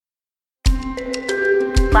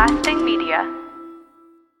Lasting Media.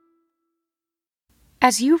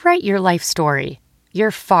 As you write your life story,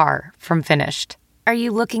 you're far from finished. Are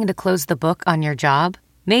you looking to close the book on your job?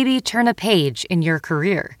 Maybe turn a page in your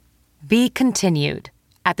career? Be continued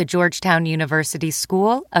at the Georgetown University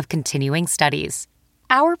School of Continuing Studies.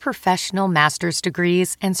 Our professional master's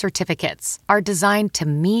degrees and certificates are designed to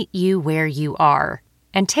meet you where you are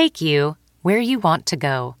and take you where you want to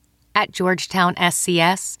go. At Georgetown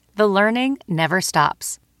SCS, the learning never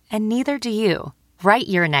stops, and neither do you. Write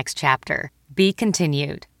your next chapter. Be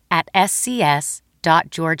continued at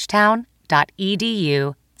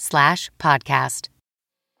scs.georgetown.edu/podcast.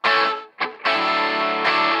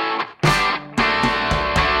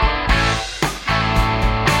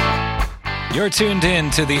 You're tuned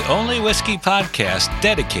in to the only whiskey podcast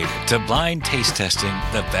dedicated to blind taste testing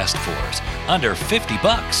the best fours under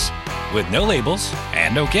 $50. With no labels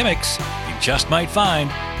and no gimmicks, you just might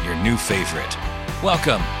find your new favorite.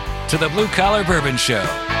 Welcome to the Blue Collar Bourbon Show.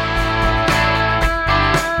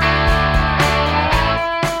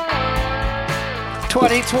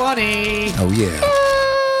 $2020. Oh,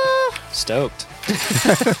 yeah. Stoked.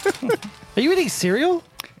 Are you eating cereal?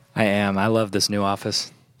 I am. I love this new office.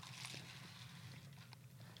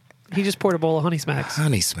 He just poured a bowl of Honey Smacks.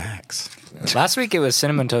 Honey Smacks. Last week it was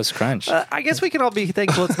Cinnamon Toast Crunch. I guess we can all be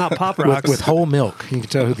thankful it's not Pop Rocks. With whole milk. You can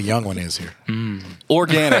tell who the young one is here.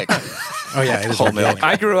 Organic. Oh, yeah, it is Whole organic. milk.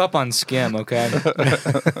 I grew up on skim, okay?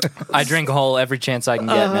 I drink whole every chance I can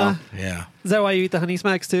get now. Yeah. Is that why you eat the Honey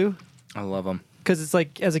Smacks too? I love them. Because it's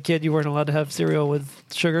like, as a kid, you weren't allowed to have cereal with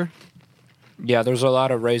sugar? Yeah, there's a lot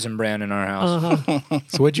of Raisin Bran in our house.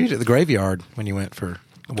 So what'd you do at the graveyard when you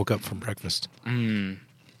woke up from breakfast?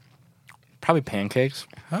 Probably pancakes.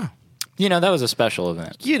 Oh. You know, that was a special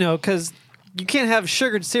event. You know, because you can't have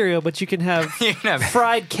sugared cereal, but you can have, You can have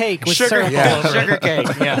fried cake with sugar, syrup Yeah. all over it. sugar cake.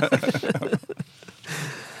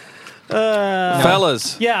 Yeah.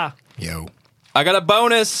 Fellas, Yeah. Yo. I got a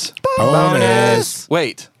bonus. Bonus.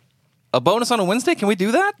 Wait. A bonus on a Wednesday? Can we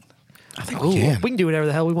do that? I think we can. We can do whatever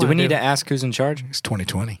the hell we want Do we need to ask who's in charge? It's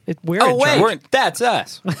 2020. We're Oh, in wait. charge. That's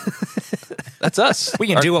us. That's us. We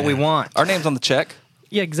can do what we want. Our name's on the check.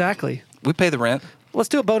 Yeah, exactly. We pay the rent. Let's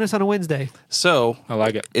do a bonus on a Wednesday. So, I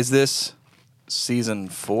like it. is this season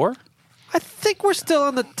 4? I think we're still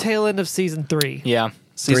on the tail end of season 3. Yeah.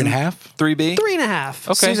 Season 3.5? 3B? 3.5.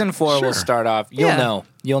 Okay. Season 4 sure. will start off. You'll Yeah. know.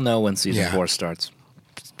 You'll know when season Yeah. 4 starts.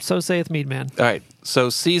 So saith Mead Man. All right. So,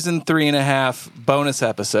 season 3.5 bonus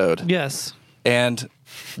episode. Yes. And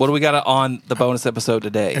what do we got on the bonus episode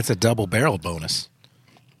today? It's a double barrel bonus.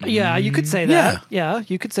 Yeah, you could say that. Yeah,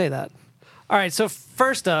 you could say that. All right, so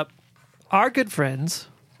first up, our good friends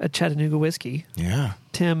at Chattanooga Whiskey, Yeah.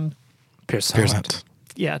 Tim. Pierce Hunt.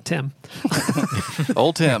 Yeah, Tim.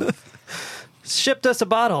 Old Tim. Shipped us a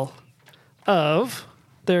bottle of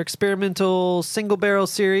their experimental single barrel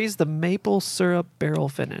series, the maple syrup barrel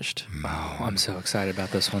finished. Oh, I'm so excited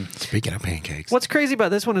about this one. Speaking of pancakes. What's crazy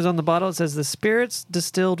about this one is on the bottle it says the spirits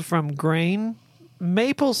distilled from grain,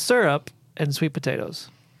 maple syrup, and sweet potatoes.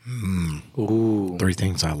 Ooh. 3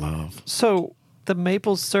 things I love. So the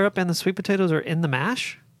maple syrup and the sweet potatoes are in the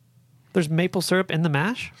mash? There's maple syrup in the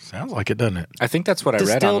mash? Sounds like it, doesn't it? I think that's what I read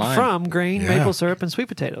Distilled online. from grain, Yeah. maple syrup, and sweet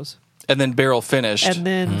potatoes. And then barrel finished. And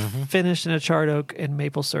then finished in a charred oak and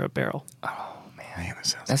maple syrup barrel. Man, that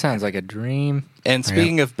sounds That sounds like a dream. And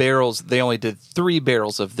speaking of barrels, they only did 3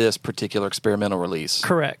 barrels of this particular experimental release.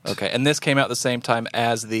 Correct. Okay. And this came out the same time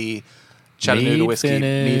as the Chattanooga Mead Whiskey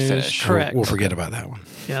finish. Mead Finish. Correct. We'll forget about that one.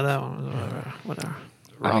 Yeah, that one. Whatever.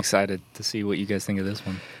 I'm excited to see what you guys think of this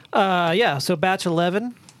one. Yeah, so batch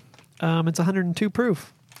 11. It's 102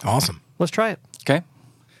 proof. Awesome. Let's try it. Okay.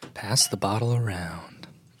 Pass the bottle around.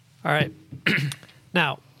 All right.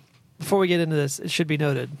 Now, before we get into this, it should be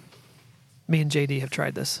noted, me and JD have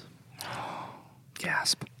tried this.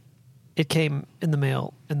 Gasp. It came in the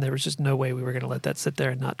mail, and there was just no way we were going to let that sit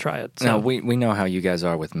there and not try it. So, No, we know how you guys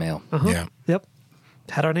are with mail. Yeah. Yep.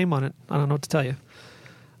 Had our name on it. I don't know what to tell you.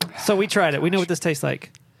 So we tried it. We know what this tastes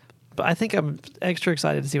like. But I think I'm extra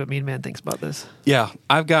excited to see what Mean Man thinks about this. Yeah.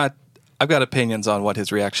 I've got opinions on what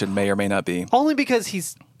his reaction may or may not be. Only because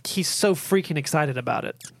he's so freaking excited about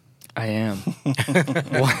it. I am.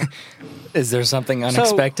 What? Is there something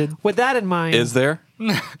unexpected? So, with that in mind, Is there?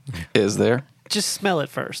 Is there? just smell it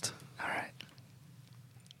first. All right.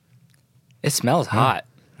 It smells hot.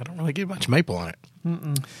 I don't really get much maple on it.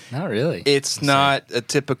 Not really. It's not a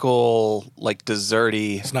typical like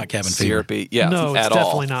desserty. It's not cabin fever. syrupy. Yeah, No, it's at all.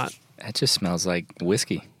 definitely not. It just smells like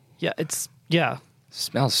whiskey. Yeah, yeah.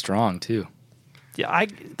 Smells strong too. Yeah,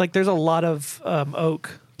 there's a lot of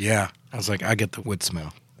oak. Yeah. I was like, I get the wood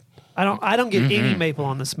smell. I don't get any maple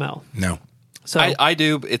on the smell. No. So I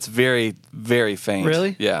do. But it's very, very faint.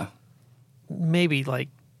 Really? Yeah. maybe like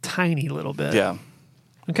tiny little bit. Yeah.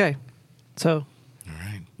 Okay. So All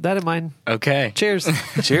right. that in mind. Okay. Cheers.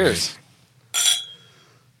 Cheers.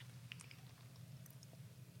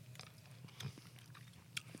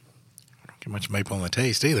 Don't get much maple on the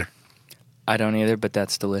taste either. I don't either, but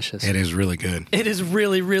that's delicious. It is really good. It is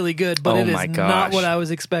really, really good, but Oh it is my not gosh. what I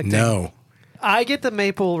was expecting. No. I get the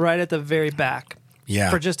maple right at the very back Yeah.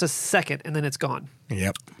 for just a second, and then it's gone.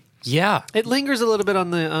 Yep. Yeah. It lingers a little bit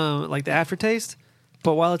on the like the aftertaste,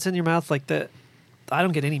 but while it's in your mouth, like I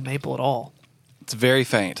don't get any maple at all. It's very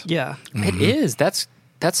faint. Yeah, It is. That's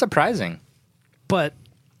surprising. but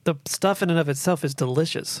the stuff in and of itself is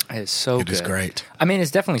delicious. It is so It good. is great. I mean, it's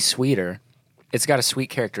definitely sweeter. It's got a sweet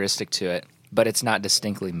characteristic to it, but it's not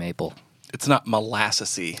distinctly maple. It's not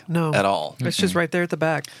molassesy No, at all. It's just right there at the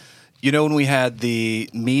back. You know, when we had the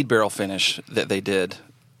mead barrel finish that they did,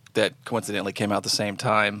 that coincidentally came out the same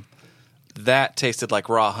time, that tasted like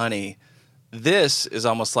raw honey. This is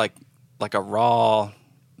almost like a raw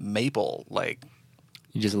maple, like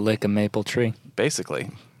You just lick a maple tree. basically.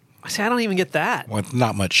 See, I don't even get that. Well,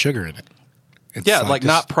 not much sugar in it. It's Yeah, like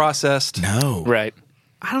not just- processed. No. Right.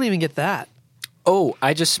 I don't even get that. Oh,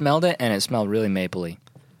 I just smelled it, and it smelled really mapley.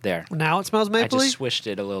 There. Now it smells I mapley. just swished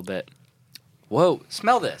it a little bit. Whoa,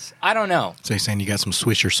 smell this. I don't know. So you're saying you got some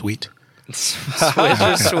Swisher sweet? Swish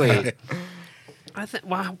or sweet. I think.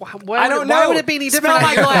 Why I don't know. Why would it be any different? Smell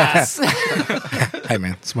my glass. Hey,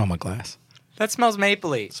 man, smell my glass. That smells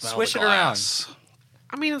mapley. Smell Swish the it around. glass.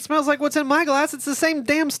 I mean, it smells like what's in my glass. It's the same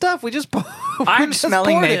damn stuff. We just. I'm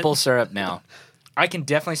smelling poured it. maple syrup now. I can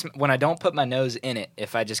definitely when I don't put my nose in it.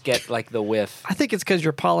 If I just get like the whiff, I think it's because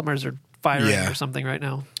your polymers are firing Yeah. or something right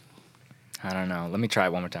now. I don't know. Let me try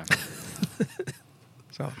it one more time.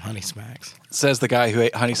 So Honey Smacks. Says the guy who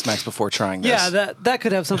ate Honey Smacks before trying this. Yeah, that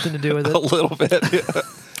could have something to do with a it. little bit.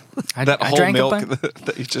 I, That I whole drank a milk bun-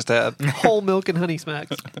 that you just had. Whole milk and honey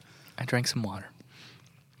smacks. I drank some water.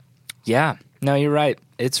 Yeah. No, you're right.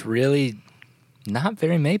 It's really not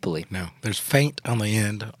very mapley. No, there's faint on the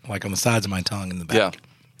end, like on the sides of my tongue and the back. Yeah.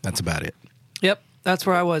 That's about it. Yep, that's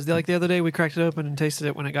where I was. Like the other day, we cracked it open and tasted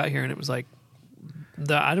it when it got here, and it was like,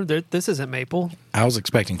 this isn't maple. I was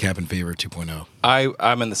expecting Cabin Fever 2.0.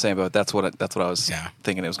 I'm in the same boat. That's what I was Yeah.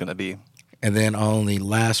 thinking it was going to be. And then on the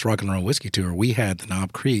last Rock and Roll Whiskey Tour, we had the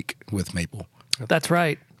Knob Creek with maple. That's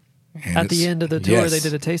right. And At the it's- end of the tour, yes. they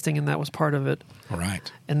did a tasting, and that was part of it, All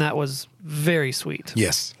right. and that was very sweet,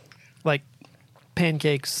 Yes. like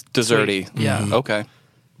pancakes, Desserty. sweet. Yeah, Okay.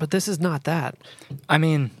 but this is not that. I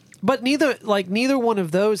mean, But neither one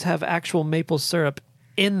of those have actual maple syrup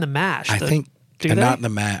in the mash. I think, do and they? not in the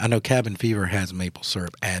mash. I know Cabin Fever has maple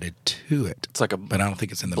syrup added to it. It's like a but I don't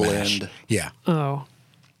think it's in the mash. blend. Yeah. Oh,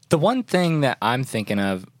 the one thing that I'm thinking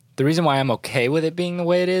of, the reason why I'm okay with it being the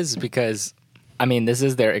way it is because, I mean, this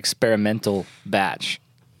is their experimental batch.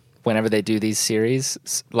 Whenever they do these series,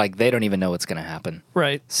 like they don't even know what's going to happen.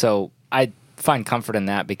 right. So I find comfort in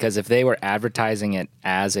that because if they were advertising it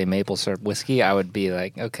as a maple syrup whiskey, I would be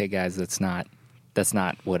like, okay, guys, that's not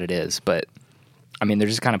what it is. But I mean, they're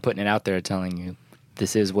just kind of putting it out there, telling you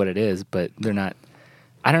this is what it is. But they're not.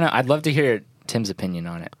 I don't know. I'd love to hear Tim's opinion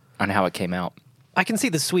on it, on how it came out. I can see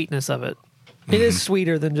the sweetness of it. It is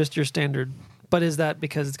sweeter than just your standard. But is that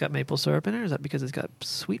because it's got maple syrup in it, or is that because it's got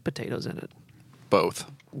sweet potatoes in it? Both.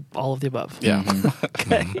 All of the above. Yeah.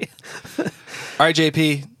 Okay. All right,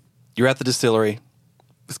 JP, you're at the distillery.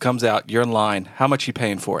 This comes out. You're in line. How much you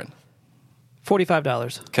paying for it?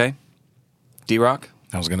 $45. Okay. D-Rock?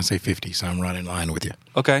 I was going to say 50, so I'm right in line with you.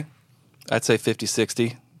 Okay. I'd say 50,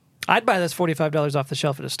 60. I'd buy this $45 off the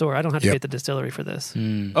shelf at a store. I don't have to Yep. be at the distillery for this.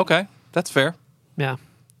 Okay. That's fair. Yeah.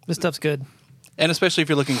 This stuff's good. And especially if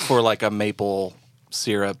you're looking for like a maple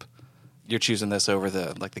syrup, you're choosing this over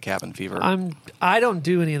the Cabin Fever. I don't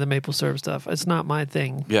do any of the maple syrup stuff. It's not my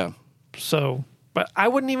thing. Yeah. So, but I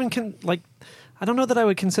wouldn't even I don't know that I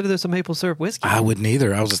would consider this a maple syrup whiskey. I wouldn't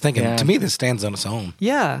either. I was just thinking, Yeah. to me, this stands on its own.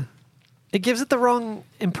 Yeah. It gives it the wrong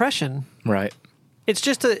impression. Right. It's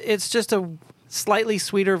just a slightly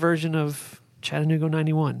sweeter version of Chattanooga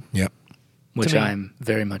 91. Yep. Which me. I'm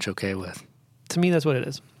very much okay with. To me, that's what it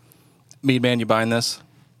is. Mead Man, you buying this?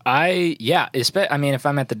 I mean, if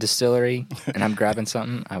I'm at the distillery and I'm grabbing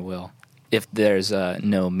something, I will. If there's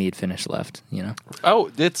no mead finish left, you know. Oh,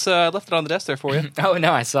 it's left it on the desk there for you. Oh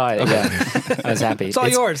no, I saw it. Yeah, I was happy. It's all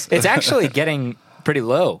yours. It's actually getting pretty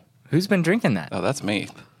low. Who's been drinking that? Oh, that's me.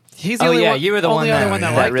 He's the Oh only yeah, one, you were the only one other that, one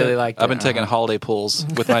that that liked really it. liked it. I've been taking holiday pulls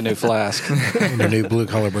with my new flask. Your new blue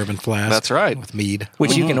collar bourbon flask. That's right. With mead.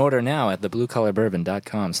 which you can order now at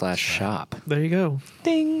thebluecollarbourbon.com/shop. There you go.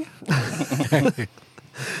 Ding.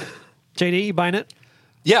 JD, you buying it?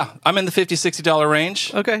 Yeah, I'm in the $50, $60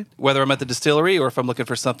 range. Okay. Whether I'm at the distillery or if I'm looking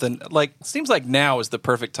for something like, seems like now is the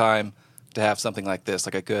perfect time to have something like this,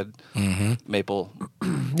 like a good maple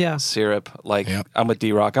Yeah. syrup. Like Yep. I'm a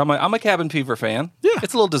D-Rock. I'm a Cabin Fever fan. Yeah.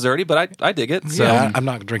 It's a little desserty, but I dig it. So Yeah, I'm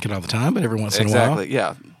not gonna drink it all the time, but every once in a while. exactly,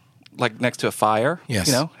 yeah. Like next to a fire. Yes.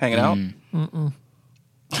 You know, hanging out.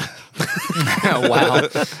 Wow.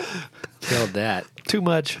 Killed that. Too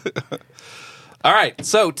much. All right.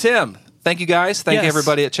 So Tim, thank you guys. Thank you Yes.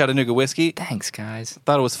 everybody at Chattanooga Whiskey. Thanks, guys.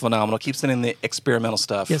 Thought it was phenomenal. Keep sending the experimental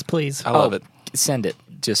stuff. Yes, please. I love it. Send it.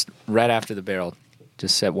 Just right after the barrel.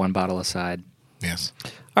 Just set one bottle aside. Yes.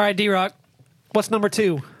 All right, D-Rock. What's number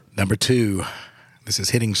 2? Number 2. This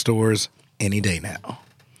is hitting stores any day now.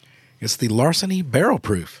 It's the Larceny Barrel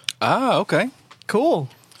Proof, Ah, okay. Cool.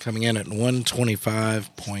 coming in at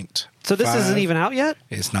 125.5. So this isn't even out yet?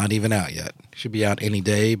 It's not even out yet. Should be out any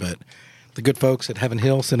day, but the good folks at Heaven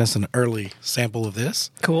Hill sent us an early sample of this,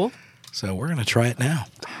 Cool. so we're going to try it now.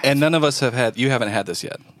 And none of us have had. You haven't had this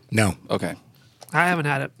yet. No. Okay. I haven't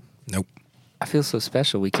had it. Nope. I feel so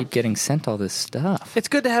special. We keep getting sent all this stuff. It's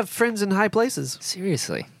good to have friends in high places.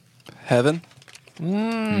 Seriously. Heaven.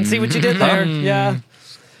 See what you did there? Yeah.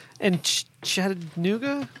 And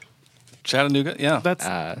Chattanooga? Chattanooga. Yeah. That's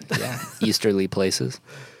Yeah. Easterly places.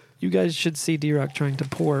 you guys should see D-Rock trying to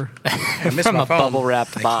pour From a bubble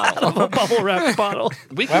wrapped bottle. a bubble wrap bottle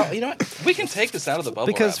We can, Well, you know what? we can take this out of the bubble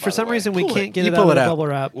because wrap, for by some the way. reason we Pull can't it. get You it pull out of it the out. bubble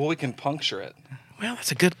wrap. Well, we can puncture it. Well,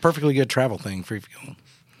 that's a good, perfectly good travel thing for if you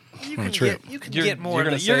go on a trip. You can You're- get more. you're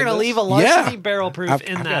gonna You're save going to this? leave a Larceny Yeah. barrel proof I've,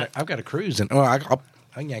 in I've that. Got I've got a cruise, and I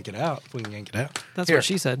can yank it out. We can yank it out. That's Here. what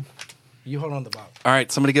she said. You hold on to the bottle. All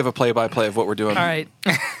right. Somebody give a play-by-play of what we're doing. All right.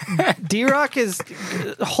 D-Rock is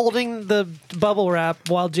holding the bubble wrap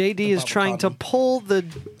while JD is bubble trying to condom. pull the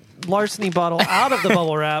Larceny bottle out of the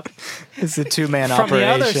bubble wrap It's a two-man from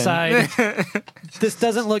operation. the other side. This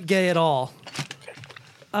doesn't look gay at all.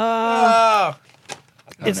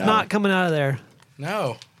 It's not coming out of there.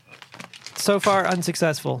 No. So far,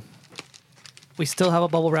 unsuccessful. We still have a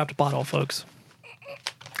bubble wrapped bottle, folks.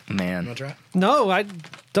 Man. You want to try? No, I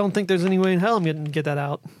don't think there's any way in hell I'm going to get that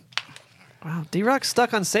out. Wow, D-Rock's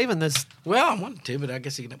stuck on saving this. Well, I wanted to, but I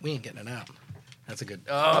guess we ain't getting it out. That's a good.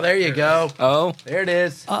 Oh, there you go. Oh, There it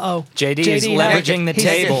is. Uh-oh. JD is leveraging the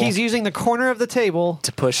table. He's using the corner of the table.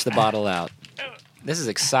 to push the bottle out. This is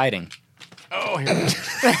exciting. Oh, here it is.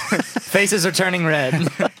 Faces are turning red.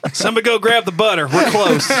 Somebody go grab the butter. We're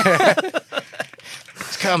close.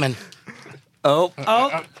 It's coming. Oh,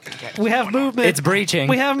 Oh, we have movement. it's breaching.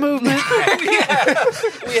 We have movement.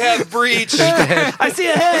 we have breach. I see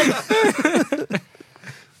a head.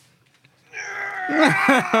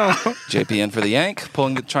 JP in for the yank,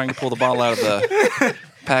 trying to pull the bottle out of the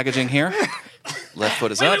packaging here. Left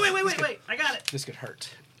foot is up. Wait. I got it. This could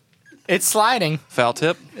hurt. It's sliding. Foul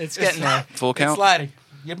tip. It's getting there. Full count. Sliding.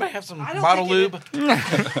 You might have some don't bottle think lube.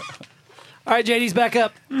 All right, JD's back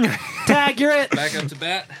up. Tag, you're it. Back up to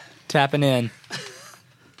bat. Tapping in.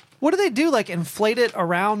 What do they do? Like inflate it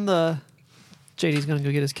around the. JD's going to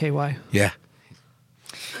go get his KY. Yeah.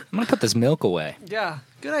 I'm going to put this milk away. Yeah,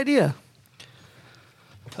 good idea.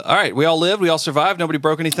 All right. We all lived. We all survived. Nobody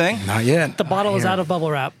broke anything. Not yet. The bottle is out of bubble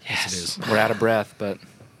wrap. Yes, it is. We're out of breath, but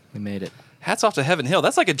we made it. Hats off to Heaven Hill.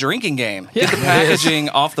 That's like a drinking game. Get the packaging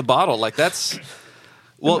off the bottle. Like that's.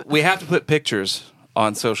 Well, we have to put pictures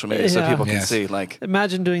on social media so Yeah. people can Yes. see. Like,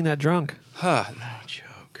 Imagine doing that drunk. huh.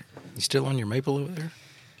 Joke. You still on your maple over there?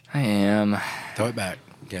 I am. Throw it back.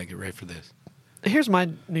 Yeah, get ready for this. Here's my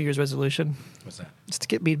New Year's resolution: What's that? is to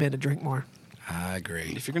get Meadman to drink more. I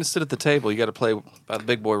agree. If you're going to sit at the table, you got to play by the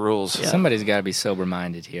big boy rules. Somebody's got to be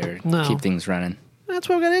sober-minded here. No. Keep things running. That's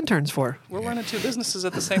what we got interns for. We're running two businesses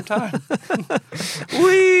at the same time.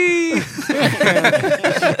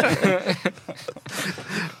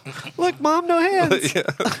 Look, Mom, no hands.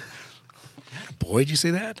 Boy, did you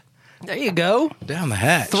see that? There you go. Down the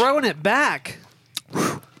hatch. Throwing it back.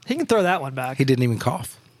 He can throw that one back. He didn't even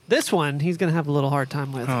cough. This one, he's going to have a little hard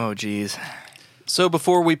time with. Oh, geez. So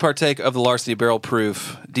before we partake of the Larceny Barrel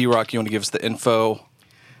Proof, D-Rock, you want to give us the info?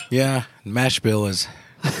 Yeah, mash bill is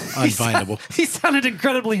unfindable. He sounded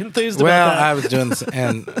incredibly enthused Well, about that. I was doing this,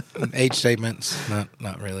 and age statements,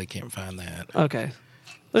 not really, can't find that. Okay.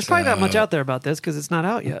 There's probably not much out there about this because it's not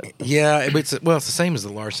out yet. Yeah, it's the same as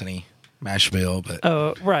the Larceny mash bill, but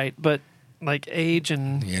Oh, right. But like age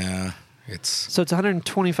and. yeah, it's So it's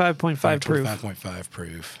 125.5 proof. 5.5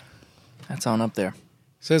 proof. That's on up there.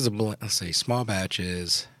 Says a blend, let's see, small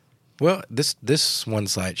batches. Well, this one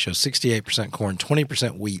site shows 68% corn,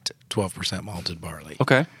 20% wheat, 12% malted barley.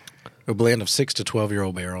 Okay. A blend of 6 to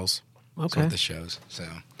 12-year-old barrels. That's Okay. what this shows. So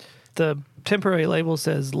The temporary label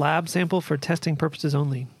says lab sample for testing purposes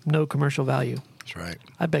only. No commercial value. That's right.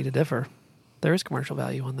 I beg to differ. There is commercial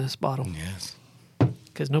value on this bottle Yes.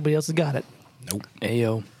 because nobody else has got it. Nope.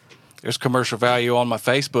 Ayo. There's commercial value on my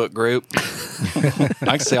Facebook group.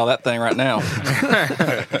 I can sell that thing right now.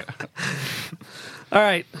 All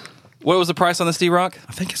right. What was the price on this, D-Rock?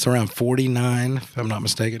 I think it's around 49, if I'm not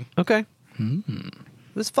mistaken. Okay.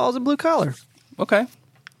 This falls in blue collar. Okay.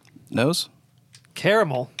 Nose?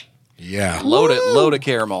 Caramel. Yeah. Load of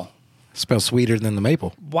caramel. Smells sweeter than the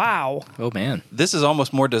maple. Wow. Oh, man. This is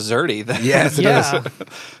almost more desserty than Yes, it is. Yeah.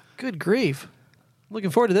 Good grief. Looking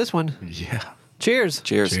forward to this one. Yeah. Cheers.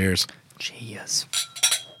 Cheers. Cheers. Cheers.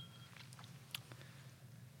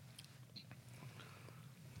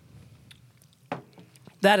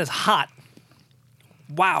 That is hot.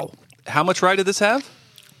 Wow. How much rye did this have?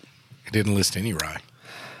 It didn't list any rye.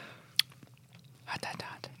 Hot, hot,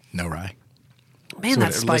 hot. No rye. Man, So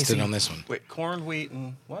that's it spicy. listed on this one. Wait, corn, wheat,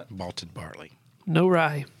 and what? Malted barley. No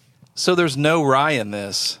rye. So there's no rye in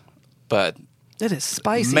this, but It is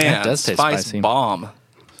spicy. man, That does taste spice spicy. bomb.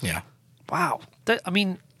 Yeah. Wow. I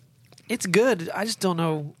mean, it's good. I just don't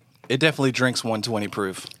know. It definitely drinks 120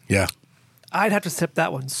 proof Yeah. I'd have to sip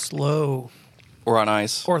that one slow or on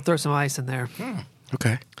ice. or throw some ice in there.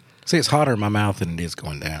 Okay. See, it's hotter in my mouth than it is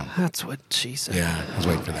going down. That's what she said. Yeah. I was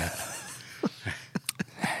waiting for that.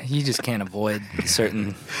 You just can't avoid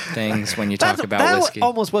certain things when you talk That about whiskey.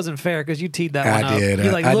 almost wasn't fair because you teed that I one up. did.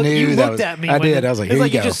 You I knew you that looked was- at me. I when did. I was like, it's here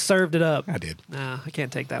like you you go. just served it up. I did. Nah, I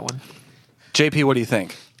can't take that one. JP, what do you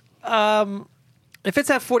think? If it's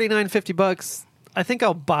at $49.50, I think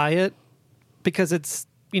I'll buy it because it's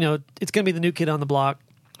it's going to be the new kid on the block.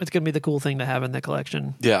 It's going to be the cool thing to have in the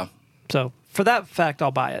collection. Yeah. So for that fact,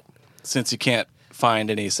 I'll buy it. Since you can't find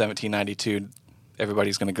any 1792,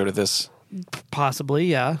 everybody's going to go to this Possibly,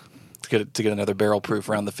 yeah, to get another barrel proof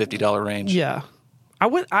around the $50 range. yeah. I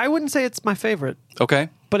wouldn't say it's my favorite, Okay.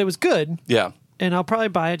 but it was good, Yeah. and I'll probably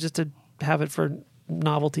buy it just to have it for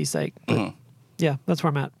novelty's sake. But yeah, that's where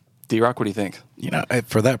I'm at. D-Rock, what do you think?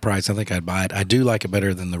 For that price, I think I'd buy it. I do like it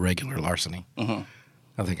better than the regular Larceny.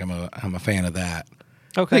 I think I'm a fan of that.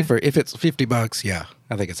 I Okay, think if it's $50, yeah,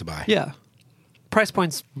 I think it's a buy. yeah, price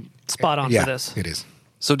point's spot on Yeah, for this. it is.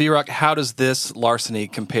 So, D-Rock, how does this Larceny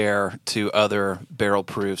compare to other barrel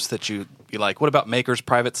proofs that you like? What about Maker's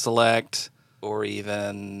Private Select or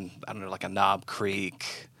even, I don't know, like a Knob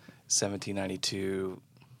Creek, 1792,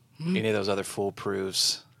 any of those other full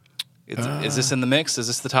proofs? Is this in the mix? Is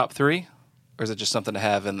this the top three? Or is it just something to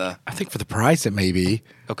have in the... I think for the price, it may be.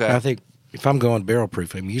 Okay. I think if I'm going barrel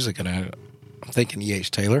proof, I'm thinking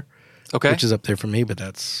E.H. Taylor, Okay. which is up there for me, but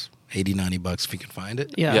that's $80-$90 if you can find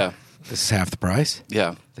it. Yeah, Yeah. This is half the price. Yeah.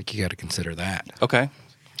 I think you got to consider that. Okay.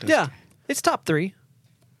 yeah. It's top three.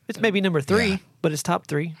 It's maybe number 3, Yeah. but it's top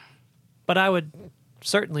 3. But I would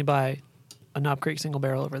certainly buy a Knob Creek single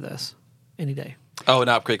barrel over this any day. Oh,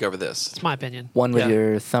 Knob Creek over this. It's my opinion. One with Yeah.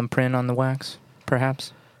 your thumbprint on the wax,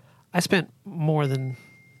 perhaps? I spent more than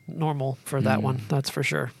normal for that one. That's for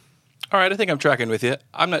sure. All right, I think I'm tracking with you.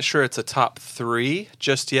 I'm not sure it's a top 3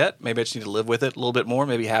 just yet. Maybe I just need to live with it a little bit more.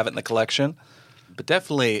 Maybe have it in the collection. But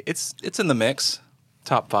definitely, it's in the mix.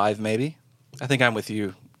 Top 5, maybe. I think I'm with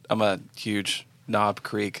you. I'm a huge Knob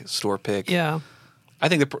Creek store pick. Yeah. I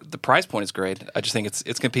think the price point is great. I just think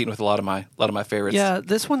it's competing with a lot of my favorites. Yeah,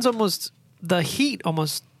 this one's almost the heat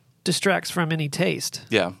almost distracts from any taste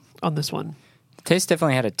Yeah. on this one. The taste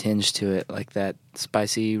definitely had a tinge to it, like that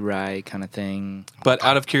spicy rye kind of thing. But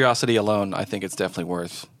out of curiosity alone, I think it's definitely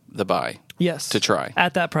worth the buy. Yes. To try.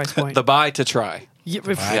 At that price point. The buy to try. Yeah,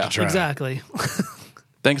 to try. exactly.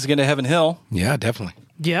 Thanks again to Heaven Hill. Yeah, definitely.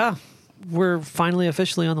 Yeah. We're finally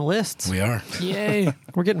officially on the lists. We are. Yay.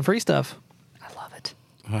 We're getting free stuff. I love it.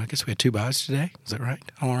 Well, I guess we had 2 buys today. Is that right?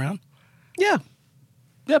 All around? Yeah.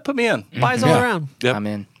 Yeah, put me in. Buys all Yeah. around. Yep. I'm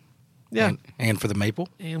in. Yeah. And for the maple?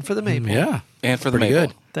 And for the maple. Yeah. And for the Pretty maple.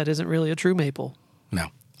 good. That isn't really a true maple. No.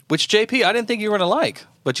 Which, JP, I didn't think you were going to like,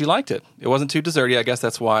 but you liked it. It wasn't too desserty. I guess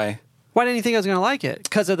that's why. Why didn't you think I was going to like it?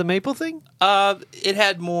 Because of the maple thing? It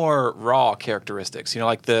had more raw characteristics.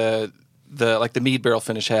 Like the mead barrel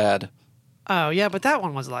finish had Oh, yeah, but that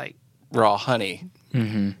one was like, raw honey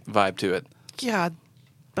vibe to it. yeah,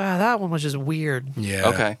 that one was just weird. Yeah.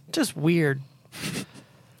 Okay. Just weird.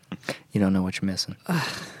 You don't know what you're missing.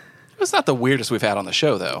 It's not the weirdest we've had on the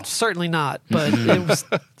show, though. Certainly not, but it was,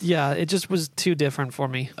 yeah, it just was too different for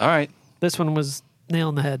me. All right. This one was nail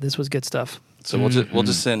in the head. This was good stuff. So we'll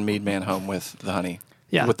just send Mead Man home with the honey.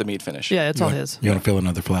 Yeah. With the mead finish. Yeah, it's all his. You want to fill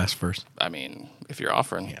another flask first? I mean, if you're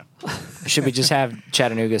offering. Yeah. Should we just have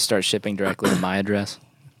Chattanooga start shipping directly to my address?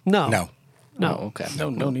 No. No. No. Oh, okay. No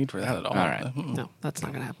need for that at all. All right. No, that's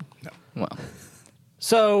not going to happen. Well,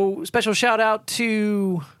 So, special shout out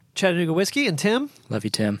to Chattanooga Whiskey and Tim. love you,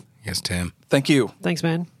 Tim. Yes, Tim. Thank you. Thanks,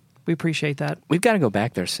 man. We appreciate that. We've got to go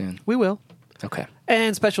back there soon. We will. Okay.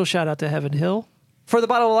 And special shout out to Heaven Hill for the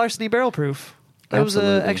bottle of Larceny Barrel Proof. It was an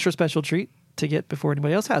Absolutely. extra special treat to get before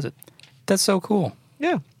anybody else has it. That's so cool.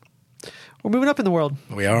 Yeah. We're moving up in the world.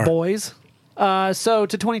 We are. Boys. So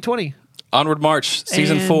to 2020. Onward March,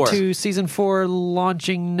 season and 4. to season 4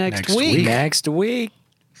 launching next Next week. week. Next week.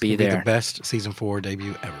 Be Be the there. best season 4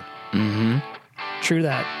 debut ever. True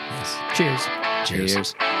that. Yes. Cheers.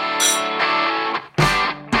 Cheers.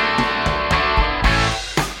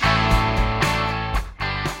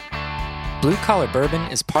 Blue Collar Bourbon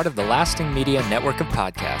is part of the Lasting Media network of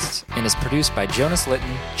podcasts and is produced by Jonas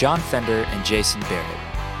Litton, John Fender, and Jason Barrett.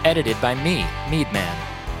 Edited by me, Meadman.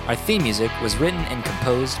 Our theme music was written and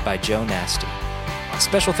composed by Joe Nasty.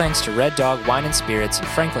 Special thanks to Red Dog Wine and Spirits in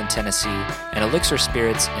Franklin, Tennessee, and Elixir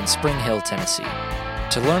Spirits in Spring Hill, Tennessee.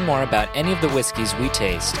 To learn more about any of the whiskeys we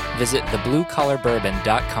taste, visit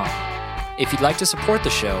thebluecollarbourbon.com. If you'd like to support the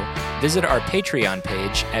show, visit our Patreon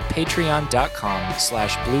page at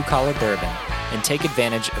patreon.com/bluecollarbourbon and take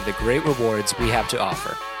advantage of the great rewards we have to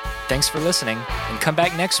offer. Thanks for listening, and come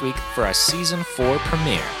back next week for our Season 4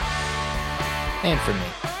 premiere. And for me.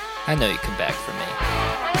 I know you come back for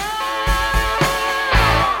me.